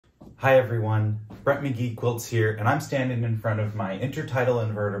Hi everyone, Brett McGee Quilts here, and I'm standing in front of my intertidal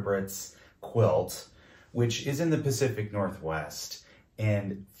invertebrates quilt, which is in the Pacific Northwest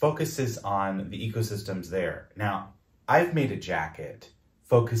and focuses on the ecosystems there. Now, I've made a jacket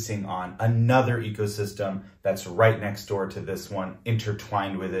focusing on another ecosystem that's right next door to this one,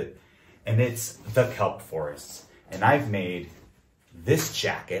 intertwined with it, and it's the kelp forests. And I've made this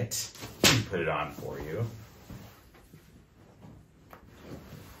jacket, let me put it on for you.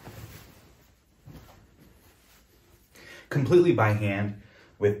 Completely by hand,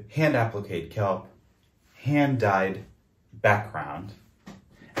 with hand-appliqued kelp, hand-dyed background,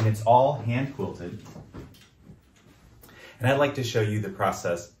 and it's all hand-quilted. And I'd like to show you the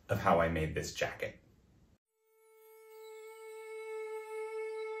process of how I made this jacket.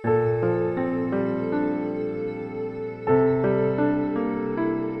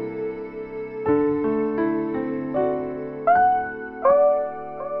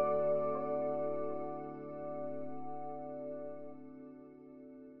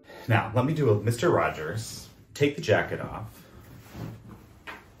 Now, let me do a Mr. Rogers, take the jacket off,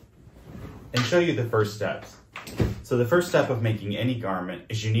 and show you the first steps. So the first step of making any garment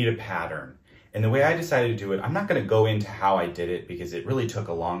is you need a pattern. And the way I decided to do it, I'm not gonna go into how I did it because it really took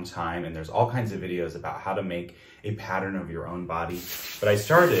a long time and there's all kinds of videos about how to make a pattern of your own body. But I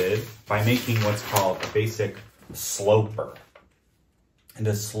started by making what's called a basic sloper. And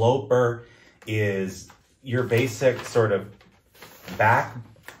a sloper is your basic sort of back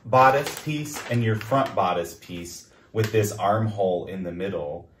bodice piece and your front bodice piece with this armhole in the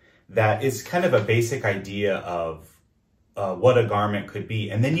middle. That is kind of a basic idea of what a garment could be.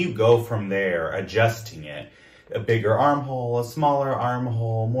 And then you go from there, adjusting it. A bigger armhole, a smaller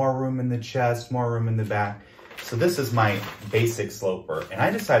armhole, more room in the chest, more room in the back. So this is my basic sloper. And I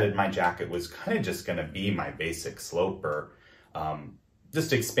decided my jacket was kind of just gonna be my basic sloper.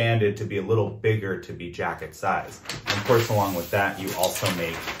 Just expanded to be a little bigger to be jacket size. And of course, along with that, you also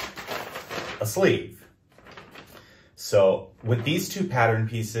make a sleeve. So with these two pattern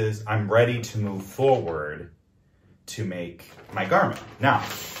pieces, I'm ready to move forward to make my garment. Now,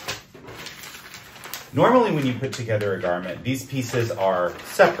 normally when you put together a garment, these pieces are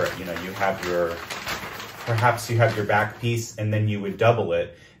separate. You know, you have your, perhaps you have your back piece and then you would double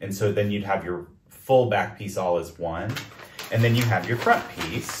it. And so then you'd have your full back piece all as one. And then you have your front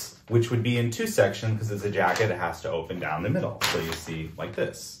piece, which would be in two sections because it's a jacket, it has to open down the middle. So you see like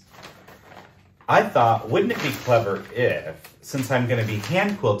this. I thought, wouldn't it be clever if, since I'm gonna be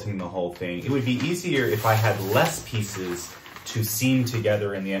hand quilting the whole thing, it would be easier if I had less pieces to seam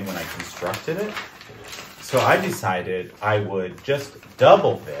together in the end when I constructed it. So I decided I would just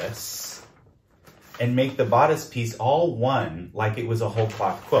double this and make the bodice piece all one like it was a whole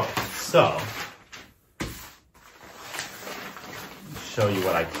cloth quilt. So, show you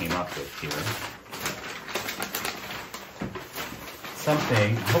what I came up with here.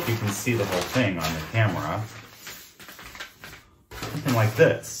 Something, I hope you can see the whole thing on the camera. Something like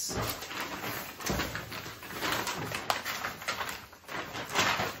this.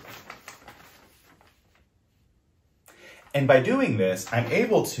 And by doing this, I'm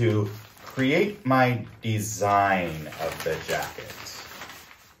able to create my design of the jacket.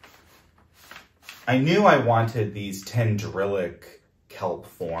 I knew I wanted these tendrilic kelp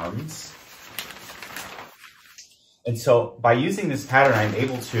forms. And so by using this pattern, I'm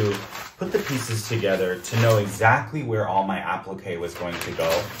able to put the pieces together to know exactly where all my applique was going to go,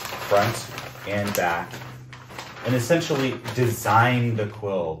 front and back, and essentially design the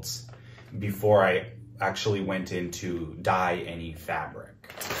quilts before I actually went in to dye any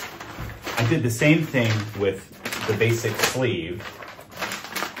fabric. I did the same thing with the basic sleeve.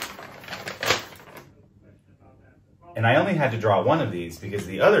 And I only had to draw one of these because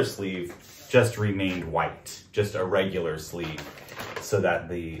the other sleeve just remained white, just a regular sleeve, so that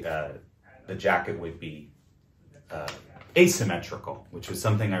the jacket would be asymmetrical, which was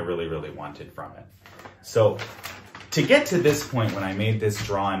something I really, really wanted from it. So to get to this point when I made this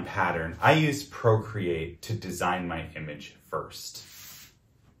drawn pattern, I used Procreate to design my image first.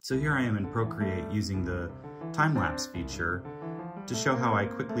 So here I am in Procreate using the time-lapse feature to show how I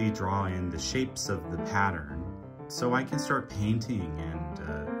quickly draw in the shapes of the pattern so I can start painting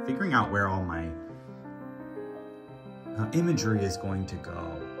and figuring out where all my imagery is going to go.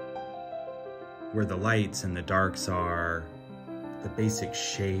 Where the lights and the darks are, the basic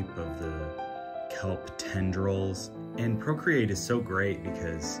shape of the kelp tendrils. And Procreate is so great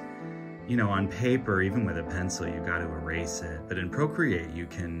because, you know, on paper, even with a pencil, you got to erase it. But in Procreate, you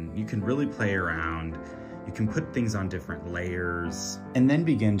can really play around. You can put things on different layers and then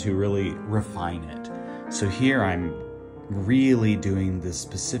begin to really refine it. So here I'm really doing the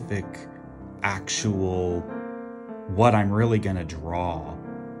specific, actual, what I'm really gonna draw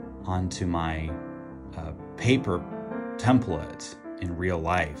onto my paper template in real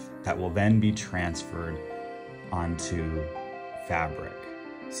life that will then be transferred onto fabric.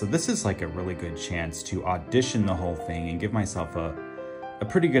 So this is like a really good chance to audition the whole thing and give myself a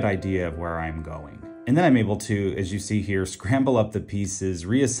pretty good idea of where I'm going. And then I'm able to, as you see here, scramble up the pieces,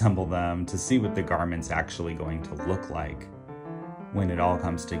 reassemble them to see what the garment's actually going to look like when it all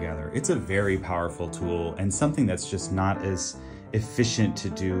comes together. It's a very powerful tool and something that's just not as efficient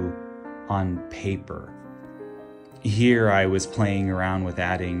to do on paper. Here I was playing around with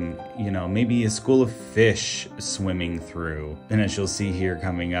adding, maybe a school of fish swimming through. And as you'll see here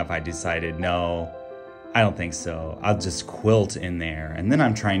coming up, I decided, no, I don't think so. I'll just quilt in there. And then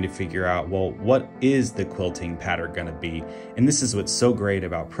I'm trying to figure out, well, what is the quilting pattern gonna be? And this is what's so great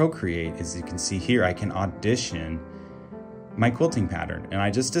about Procreate, is you can see here, I can audition my quilting pattern. And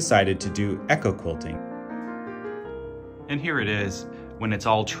I just decided to do echo quilting. And here it is when it's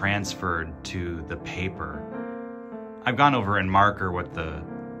all transferred to the paper. I've gone over in marker what the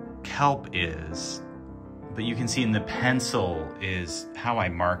kelp is, but you can see in the pencil is how I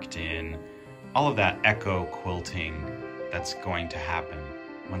marked in all of that echo quilting that's going to happen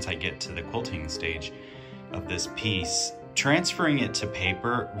once I get to the quilting stage of this piece. Transferring it to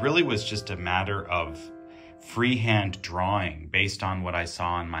paper really was just a matter of freehand drawing based on what I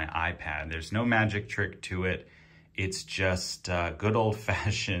saw on my iPad. There's no magic trick to it. It's just good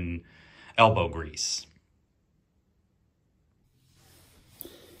old-fashioned elbow grease.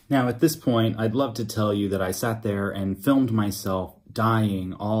 Now at this point, I'd love to tell you that I sat there and filmed myself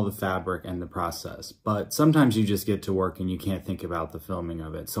dyeing all the fabric and the process, but sometimes you just get to work and you can't think about the filming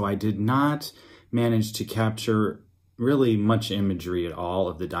of it. So I did not manage to capture really much imagery at all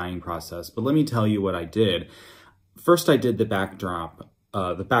of the dyeing process, but let me tell you what I did. First, I did the backdrop,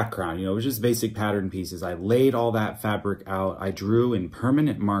 the background, it was just basic pattern pieces. I laid all that fabric out. I drew in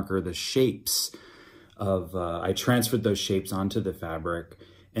permanent marker the shapes of, I transferred those shapes onto the fabric.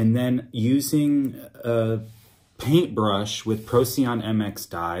 And then using a paintbrush with Procyon MX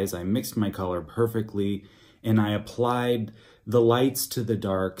dyes, I mixed my color perfectly and I applied the lights to the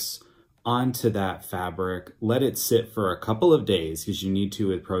darks onto that fabric, let it sit for a couple of days because you need to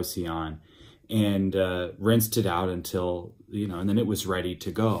with Procyon, and rinsed it out until, and then it was ready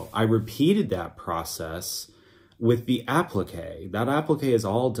to go. I repeated that process with the applique. That applique is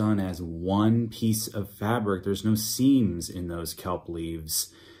all done as one piece of fabric. There's no seams in those kelp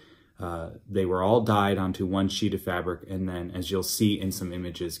leaves. They were all dyed onto one sheet of fabric, and then, as you'll see in some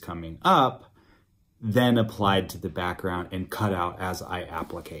images coming up, then applied to the background and cut out as I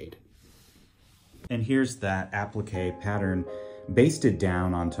appliqued. And here's that applique pattern basted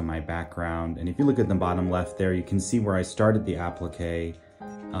down onto my background. And if you look at the bottom left there, you can see where I started the applique,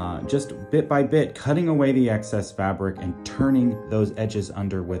 just bit by bit, cutting away the excess fabric and turning those edges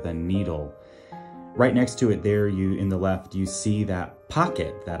under with a needle. Right next to it there, in the left, you see that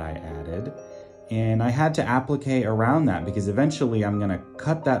pocket that I added. And I had to applique around that because eventually I'm gonna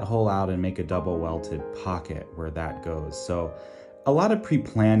cut that hole out and make a double welted pocket where that goes. So a lot of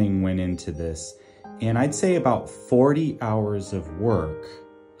pre-planning went into this. And I'd say about 40 hours of work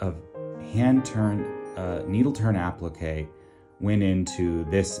of hand-turned, needle turn applique went into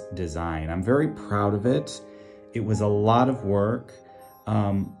this design. I'm very proud of it. It was a lot of work.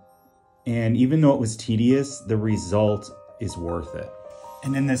 And even though it was tedious, the result is worth it.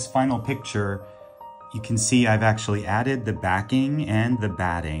 And in this final picture, you can see I've actually added the backing and the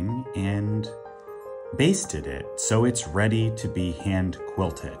batting and basted it, so it's ready to be hand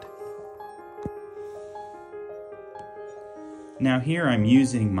quilted. Now here I'm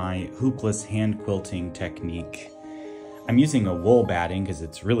using my hoopless hand quilting technique. I'm using a wool batting because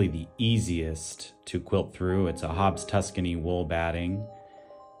it's really the easiest to quilt through. It's a Hobbs Tuscany wool batting.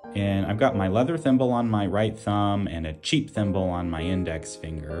 And I've got my leather thimble on my right thumb and a cheap thimble on my index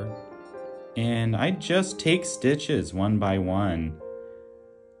finger. And I just take stitches one by one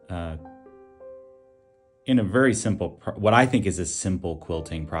in a very simple, what I think is a simple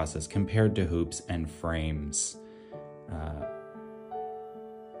quilting process compared to hoops and frames.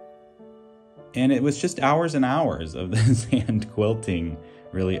 And it was just hours and hours of this hand quilting.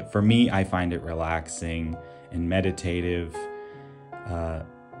 Really, for me, I find it relaxing and meditative.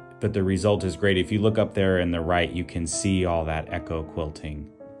 But the result is great. If you look up there in the right, you can see all that echo quilting.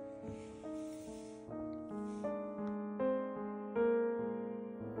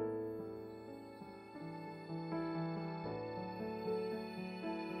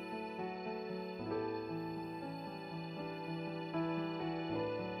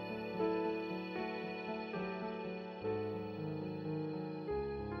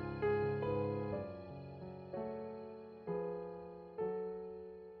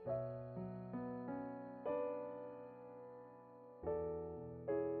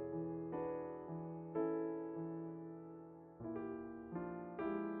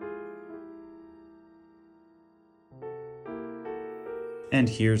 And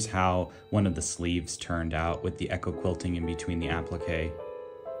here's how one of the sleeves turned out with the echo quilting in between the applique.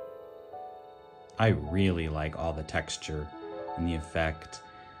 I really like all the texture and the effect.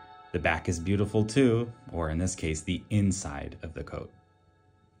 The back is beautiful too, or in this case, the inside of the coat.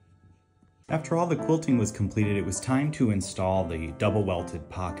 After all the quilting was completed, it was time to install the double welted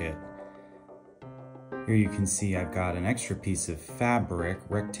pocket. Here you can see I've got an extra piece of fabric,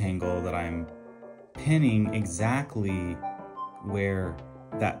 rectangle, that I'm pinning exactly where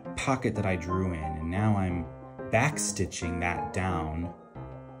that pocket that I drew in, and now I'm back stitching that down,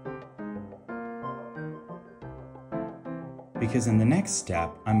 because in the next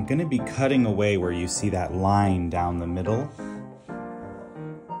step I'm going to be cutting away where you see that line down the middle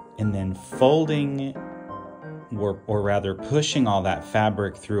and then folding, or rather pushing all that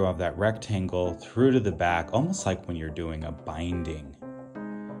fabric through of that rectangle through to the back, almost like when you're doing a binding.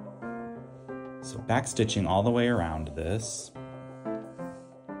 So back stitching all the way around this.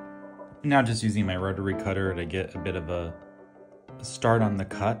 Now just using my rotary cutter to get a bit of a start on the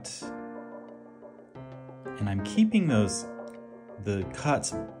cut. And I'm keeping the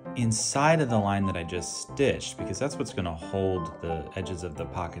cuts inside of the line that I just stitched, because that's what's going to hold the edges of the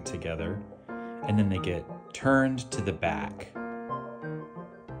pocket together. And then they get turned to the back.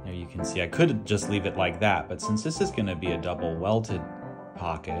 Now you can see I could just leave it like that, but since this is going to be a double welted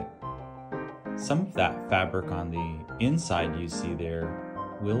pocket, some of that fabric on the inside you see there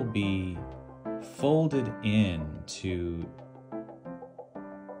will be folded in to,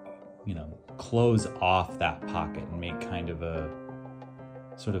 close off that pocket and make kind of a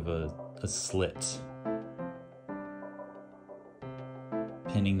sort of a slit.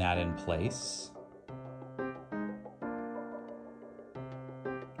 Pinning that in place.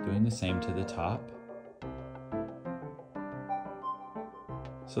 Doing the same to the top.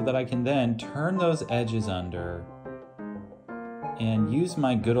 So that I can then turn those edges under and use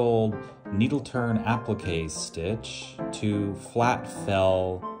my good old needle turn applique stitch to flat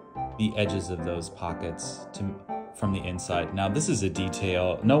fell the edges of those pockets from the inside. Now this is a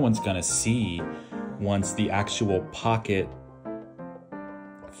detail no one's gonna see once the actual pocket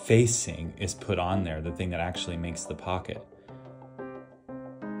facing is put on there, the thing that actually makes the pocket.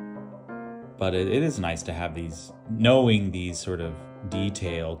 But it is nice to have these, knowing these sort of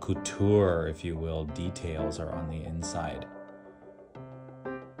detail, couture, if you will, details are on the inside.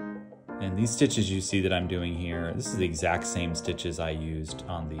 And these stitches you see that I'm doing here, this is the exact same stitches I used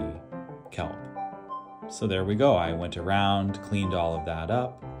on the Kelp. So there we go. I went around, cleaned all of that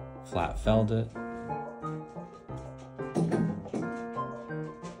up, flat felled it.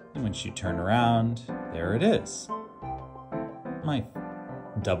 And once you turn around, there it is. My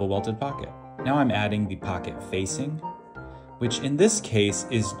double welted pocket. Now I'm adding the pocket facing, which in this case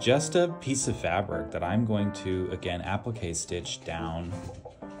is just a piece of fabric that I'm going to, again, applique stitch down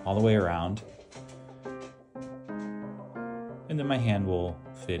all the way around. And then my hand will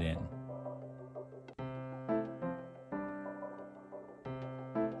fit in.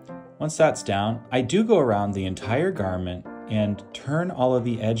 Once that's down, I do go around the entire garment and turn all of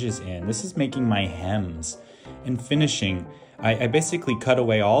the edges in. This is making my hems and finishing. I basically cut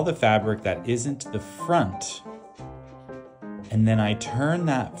away all the fabric that isn't the front. And then I turn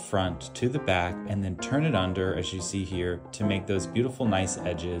that front to the back and then turn it under, as you see here, to make those beautiful, nice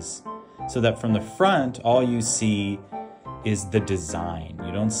edges. So that from the front, all you see is the design.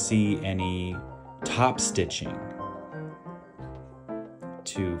 You don't see any top stitching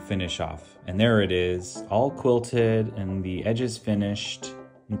to finish off. And there it is, all quilted and the edges finished,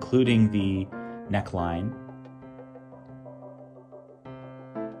 including the neckline.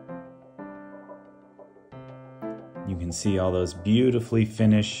 You can see all those beautifully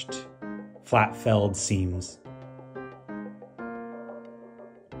finished, flat-felled seams.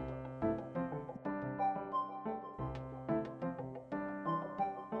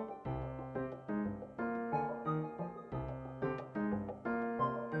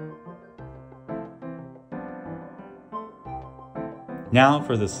 Now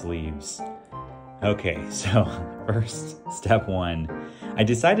for the sleeves. Okay, so first, step one, I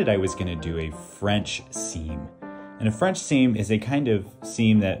decided I was gonna do a French seam. And a French seam is a kind of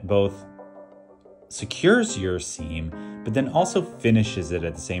seam that both secures your seam, but then also finishes it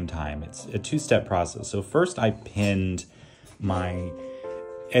at the same time. It's a two-step process. So first I pinned my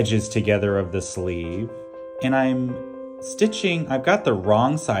edges together of the sleeve, and I'm stitching, I've got the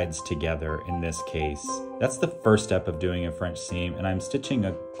wrong sides together in this case. That's the first step of doing a French seam, and I'm stitching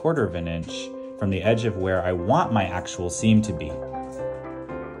 1/4 inch from the edge of where I want my actual seam to be,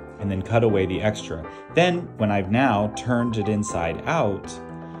 and then cut away the extra. Then, when I've now turned it inside out,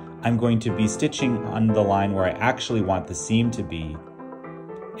 I'm going to be stitching on the line where I actually want the seam to be,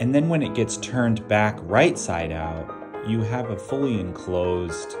 And then when it gets turned back right side out, you have a fully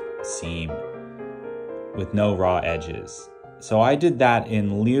enclosed seam with no raw edges. So I did that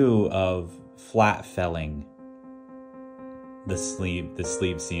in lieu of flat felling the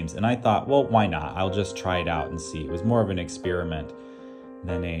sleeve seams. And I thought, well, why not? I'll just try it out and see. It was more of an experiment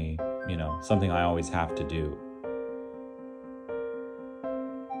than a, something I always have to do.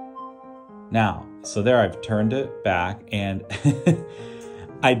 Now, so there I've turned it back, and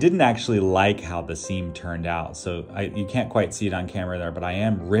I didn't actually like how the seam turned out. So you can't quite see it on camera there, but I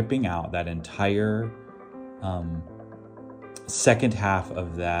am ripping out that entire second half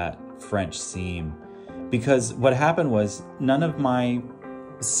of that French seam, because what happened was none of my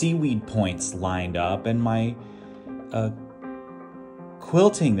seaweed points lined up, and my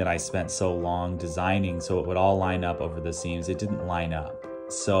quilting that I spent so long designing so it would all line up over the seams, it didn't line up.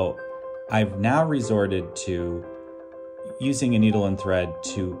 So I've now resorted to using a needle and thread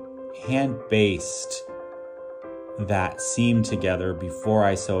to hand baste that seam together before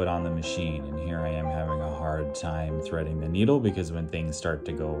I sew it on the machine. And here I am having a hard time threading the needle, because when things start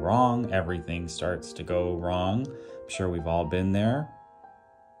to go wrong, everything starts to go wrong. I'm sure we've all been there.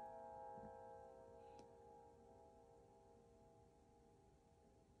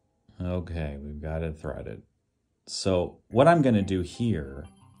 Okay, we've got it threaded. So what I'm going to do here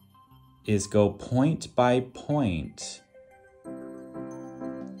is go point by point,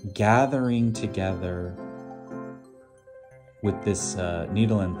 gathering together with this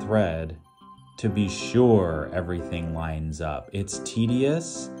needle and thread to be sure everything lines up. It's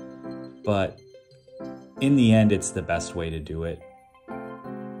tedious, but in the end, it's the best way to do it.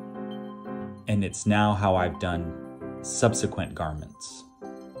 And it's now how I've done subsequent garments.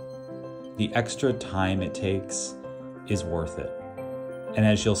 The extra time it takes is worth it. And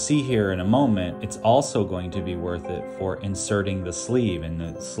as you'll see here in a moment, it's also going to be worth it for inserting the sleeve. And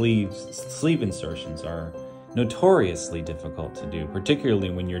the sleeve insertions are notoriously difficult to do, particularly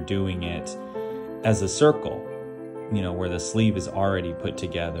when you're doing it as a circle, where the sleeve is already put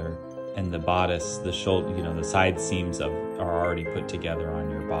together and the bodice, the shoulder, the side seams are already put together on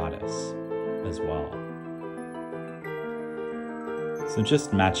your bodice as well. So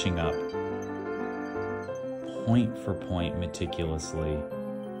just matching up point for point meticulously.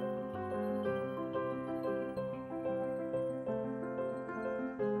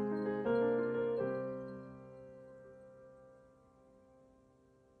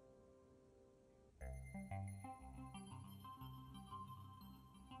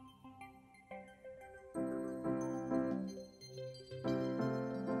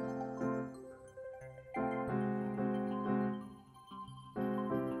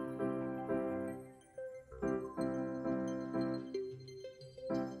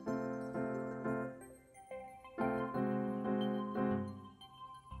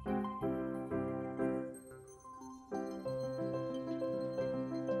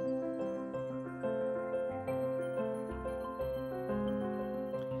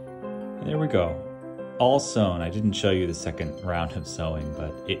 There we go. All sewn. I didn't show you the second round of sewing,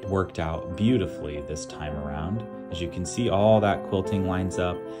 but it worked out beautifully this time around. As you can see, all that quilting lines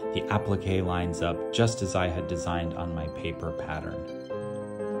up, the applique lines up, just as I had designed on my paper pattern.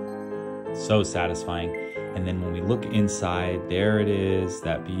 So satisfying. And then when we look inside, there it is,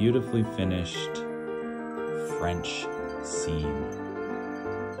 that beautifully finished French seam.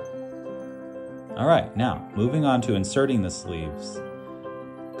 All right, now moving on to inserting the sleeves.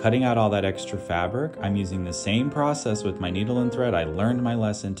 Cutting out all that extra fabric, I'm using the same process with my needle and thread. I learned my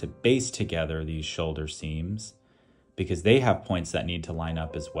lesson to baste together these shoulder seams because they have points that need to line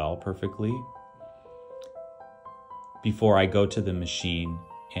up as well perfectly before I go to the machine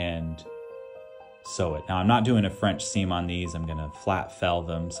and sew it. Now I'm not doing a French seam on these. I'm gonna flat fell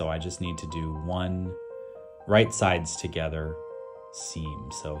them, so I just need to do one right sides together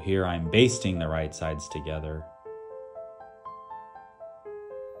seam. So here I'm basting the right sides together.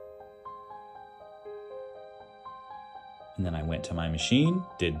 And then I went to my machine,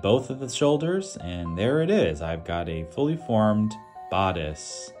 did both of the shoulders, and there it is. I've got a fully formed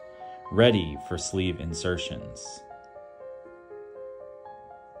bodice ready for sleeve insertions.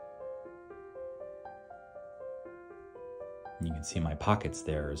 You can see my pockets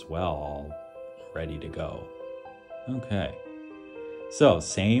there as well, all ready to go. Okay, so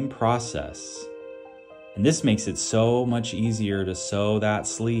same process. And this makes it so much easier to sew that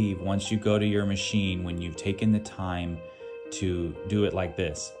sleeve once you go to your machine, when you've taken the time to do it like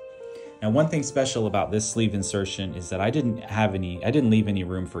this. Now, one thing special about this sleeve insertion is that I didn't leave any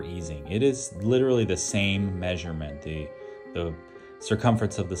room for easing. It is literally the same measurement, the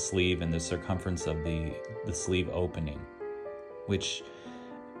circumference of the sleeve and the circumference of the sleeve opening, which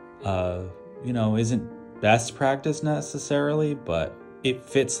you know, isn't best practice necessarily, but it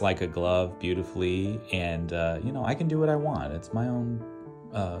fits like a glove beautifully, and you know, I can do what I want. It's my own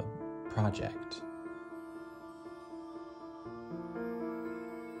project.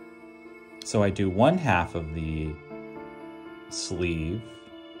 So I do one half of the sleeve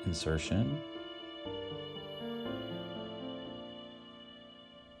insertion.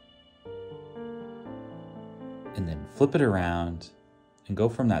 And then flip it around and go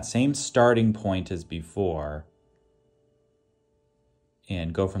from that same starting point as before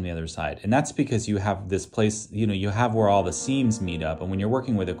and go from the other side. And that's because you have this place, you know, you have where all the seams meet up. And when you're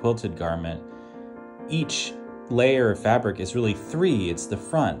working with a quilted garment, each layer of fabric is really three. It's the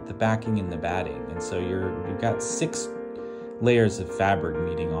front, the backing, and the batting. And so you've got 6 layers of fabric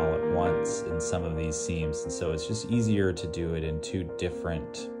meeting all at once in some of these seams. And so it's just easier to do it in 2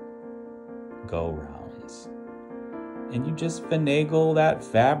 different go-rounds. And you just finagle that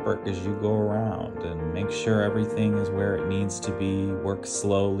fabric as you go around and make sure everything is where it needs to be. Work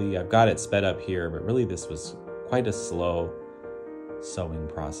slowly. I've got it sped up here, but really this was quite a slow sewing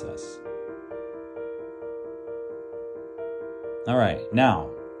process. All right, now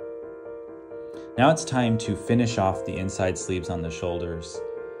it's time to finish off the inside sleeves on the shoulders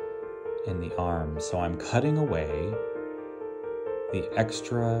and the arms. So I'm cutting away the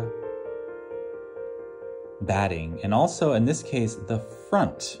extra batting, and also in this case the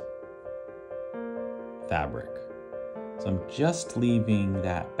front fabric. So I'm just leaving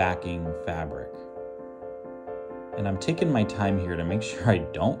that backing fabric, and I'm taking my time here to make sure I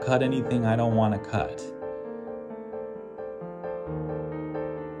don't cut anything I don't want to cut.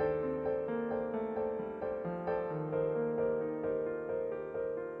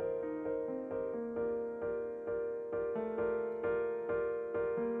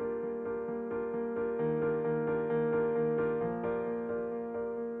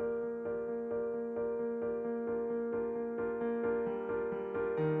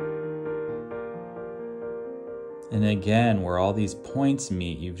 And again, where all these points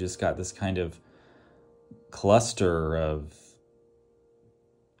meet, you've just got this kind of cluster of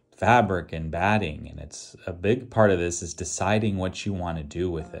fabric and batting. And it's a big part of this is deciding what you want to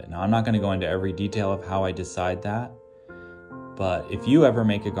do with it. Now, I'm not going to go into every detail of how I decide that, but if you ever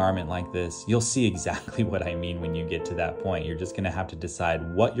make a garment like this, you'll see exactly what I mean when you get to that point. You're just going to have to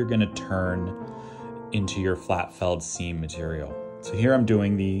decide what you're going to turn into your flat felled seam material. So here I'm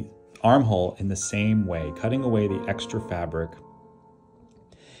doing the armhole in the same way, cutting away the extra fabric,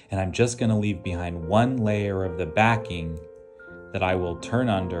 and I'm just going to leave behind 1 layer of the backing that I will turn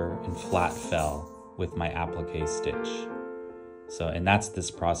under and flat fell with my applique stitch. So, and that's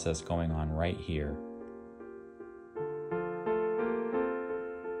this process going on right here.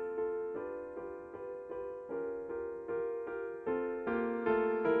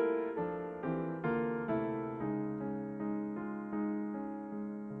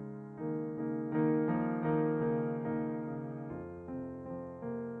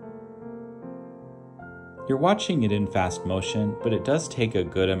 You're watching it in fast motion, but it does take a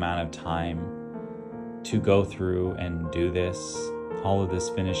good amount of time to go through and do this, all of this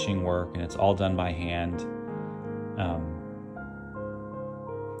finishing work, and it's all done by hand.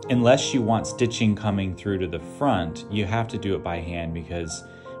 Unless you want stitching coming through to the front, you have to do it by hand, because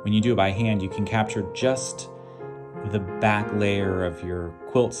when you do it by hand, you can capture just the back layer of your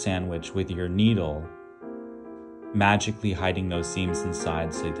quilt sandwich with your needle, magically hiding those seams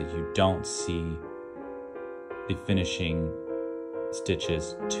inside so that you don't see the finishing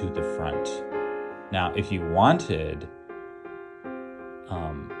stitches to the front. Now, if you wanted,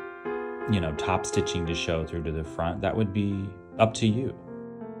 top stitching to show through to the front, that would be up to you.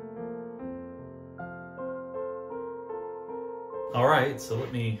 All right, so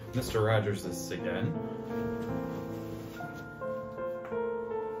let me Mr. Rogers this again.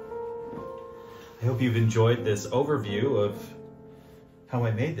 I hope you've enjoyed this overview of how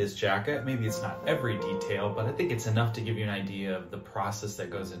I made this jacket. Maybe it's not every detail, but I think it's enough to give you an idea of the process that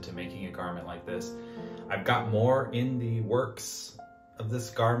goes into making a garment like this. I've got more in the works of this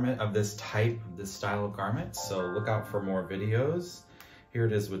garment, of this type, this style of garment, so look out for more videos. Here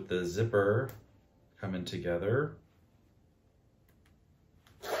it is with the zipper coming together.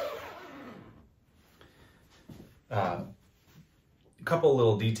 A couple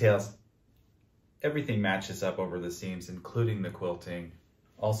little details. Everything matches up over the seams, including the quilting.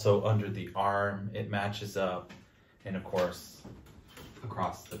 Also under the arm, it matches up, and of course,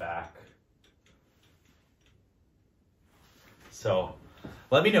 across the back. So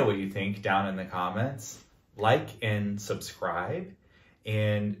let me know what you think down in the comments. Like and subscribe.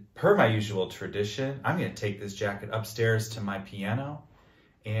 And per my usual tradition, I'm going to take this jacket upstairs to my piano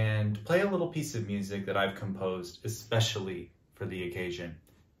and play a little piece of music that I've composed especially for the occasion.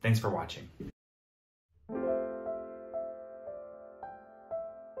 Thanks for watching.